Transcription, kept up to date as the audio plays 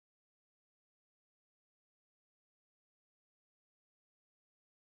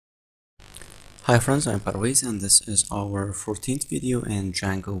Hi friends, I'm Parvez and this is our 14th video in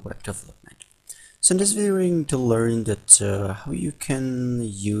Django web development. So in this video we're going to learn that how you can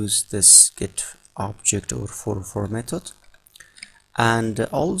use this get object or for method, and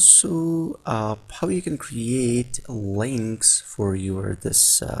also how you can create links for your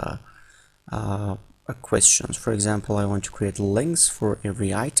questions. For example, I want to create links for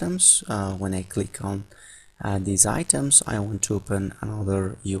every items. When I click on these items, I want to open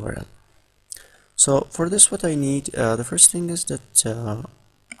another URL. So for this, what I need, the first thing is that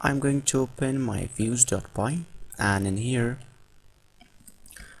I'm going to open my views.py, and in here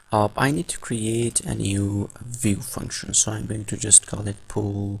I need to create a new view function. So I'm going to just call it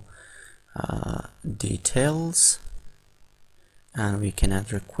pool details, and we can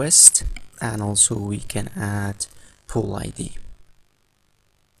add request, and also we can add pool ID.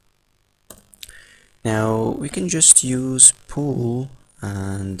 Now we can just use pool,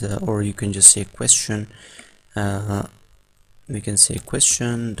 and or you can just say question. We can say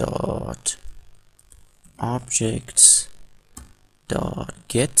question dot objects dot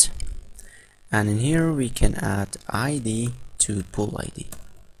get, and in here we can add ID to pool ID.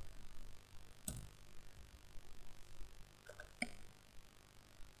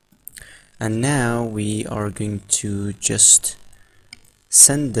 And now we are going to just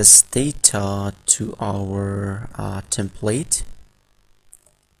send this data to our template.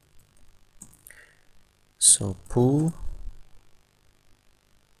 So pool,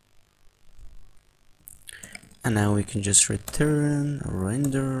 and now we can just return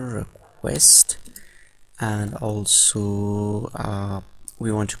render request, and also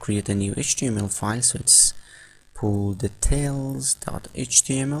we want to create a new HTML file, so it's pool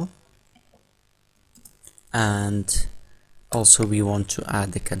details.html, and also we want to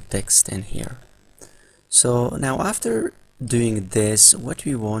add the context in here. So now after doing this, what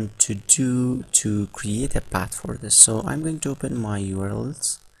we want to do to create a path for this, so I'm going to open my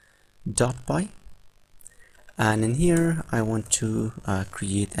urls.py, and in here I want to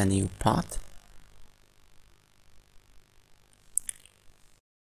create a new path.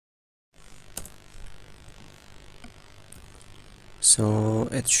 So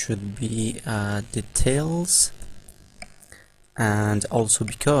it should be details, and also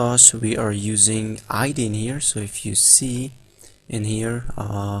because we are using ID in here, so if you see in here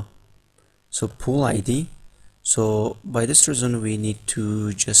so pool ID, so by this reason we need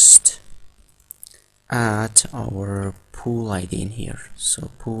to just add our pool ID in here,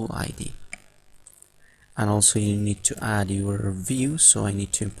 so pool ID, and also you need to add your view, so I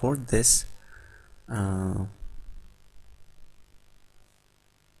need to import this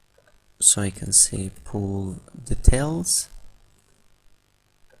so I can say pool details.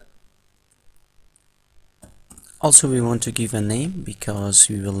 Also we want to give a name because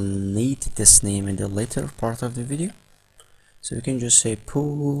we will need this name in the later part of the video, so we can just say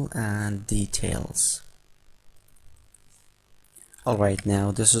pool and details. Alright, now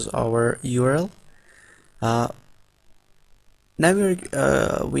this is our URL. Now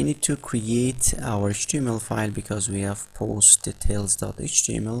we need to create our HTML file because we have post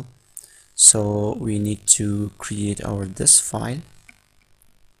details.html, so we need to create our this file.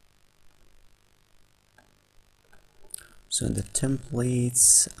 So in the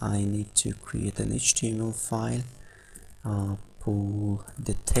templates I need to create an HTML file, pool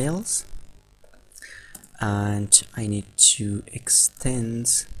details, and I need to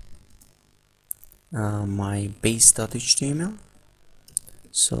extend my base.html,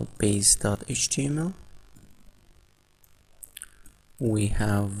 so base.html, we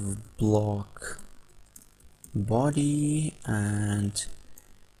have block body, and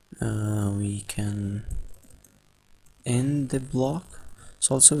we can end the block.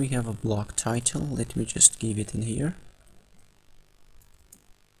 So also we have a block title, let me just give it in here,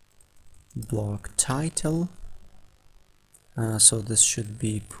 block title, so this should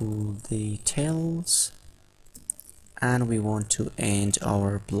be pool details, and we want to end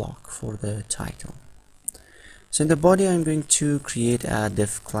our block for the title. So in the body I'm going to create a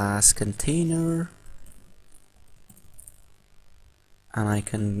div class container, and I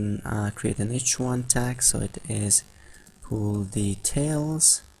can create an h1 tag, so it is pool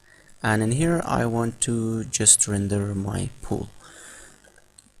details, and in here I want to just render my pool.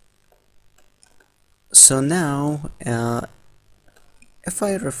 So now if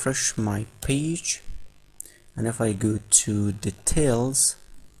I refresh my page and if I go to details,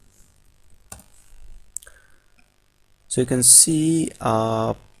 so you can see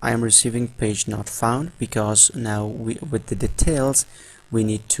I am receiving page not found, because now with the details we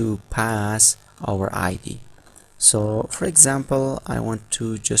need to pass our ID. So for example, I want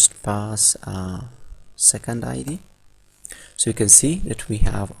to just pass a second ID. So you can see that we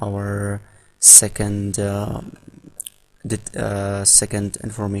have our second second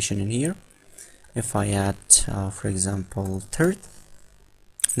information in here. If I add for example third,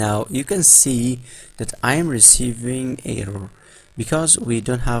 now you can see that I am receiving error because we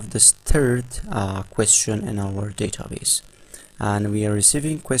don't have this third question in our database, and we are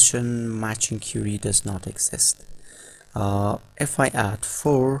receiving question matching query does not exist. If I add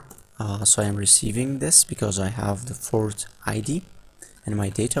 4, so I am receiving this because I have the fourth ID in my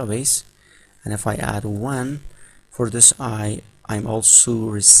database, and if I add 1 for this I'm also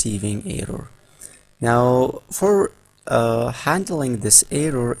receiving error. Now for handling this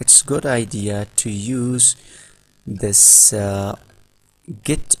error, it's a good idea to use this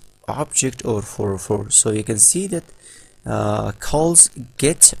get object or 404. So you can see that calls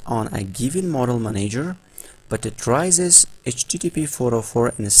get on a given model manager, but it rises HTTP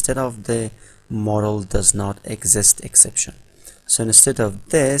 404 instead of the model does not exist exception. So instead of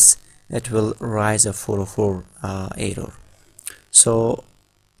this, it will rise a 404 error. So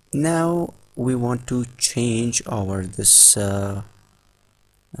now we want to change our this let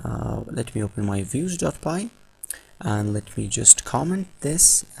me open my views.py and let me just comment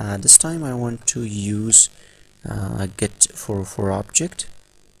this. This time I want to use get for object.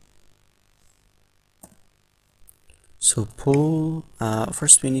 So pull,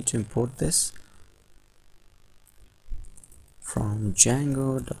 first we need to import this from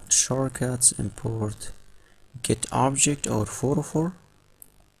Django.shortcuts, import get object or 404,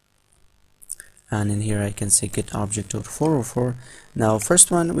 and in here I can say get object or 404. Now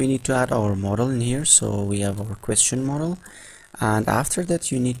first one, we need to add our model in here, so we have our question model, and after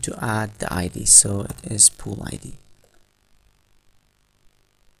that you need to add the ID, so it is pool ID.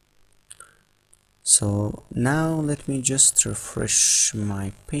 So now let me just refresh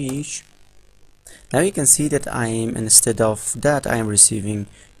my page. Now you can see that instead of that I am receiving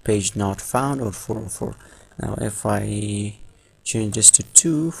page not found or 404. Now if I change this to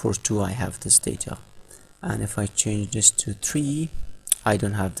 2, for 2 I have this data, and if I change this to 3 I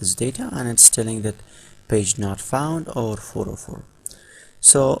don't have this data, and it's telling that page not found or 404.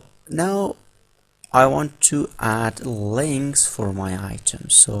 So now I want to add links for my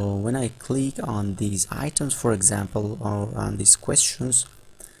items. So when I click on these items, for example, or on these questions,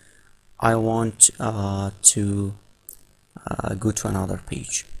 I want to go to another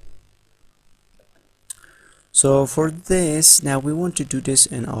page. So for this, now we want to do this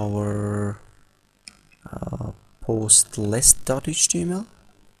in our post list.html.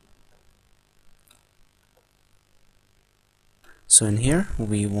 So in here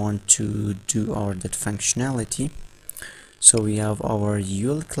we want to do our that functionality. So we have our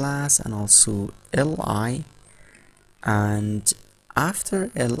UL class and also li, and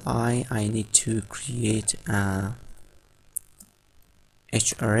after li I need to create a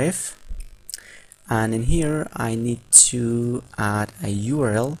href, and in here I need to add a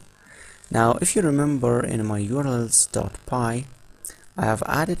URL. Now if you remember, in my urls.py I have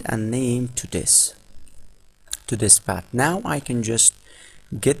added a name to this path. Now I can just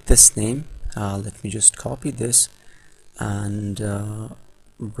get this name. Let me just copy this and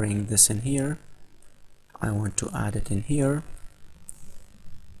bring this in here. I want to add it in here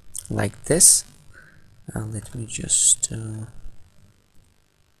like this. Let me just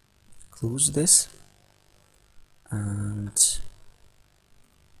close this, and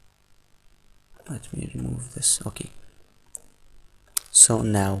let me remove this. Okay, so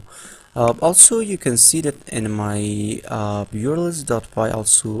now also you can see that in my urls.py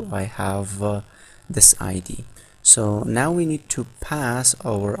also I have this ID. So now we need to pass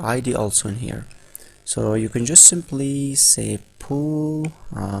our ID also in here. So you can just simply say pool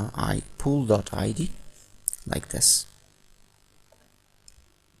pool.id like this.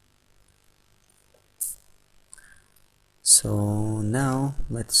 So now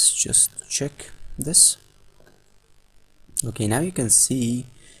let's just check this. Okay, now you can see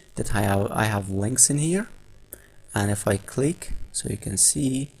that I have links in here, and if I click, so you can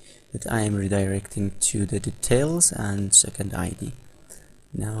see that I am redirecting to the details and second ID.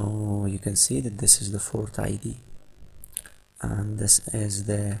 Now you can see that this is the fourth ID and this is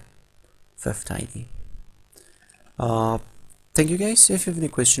the fifth ID. Thank you guys. If you have any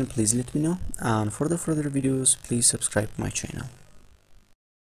question, please let me know, and for the further videos please subscribe to my channel.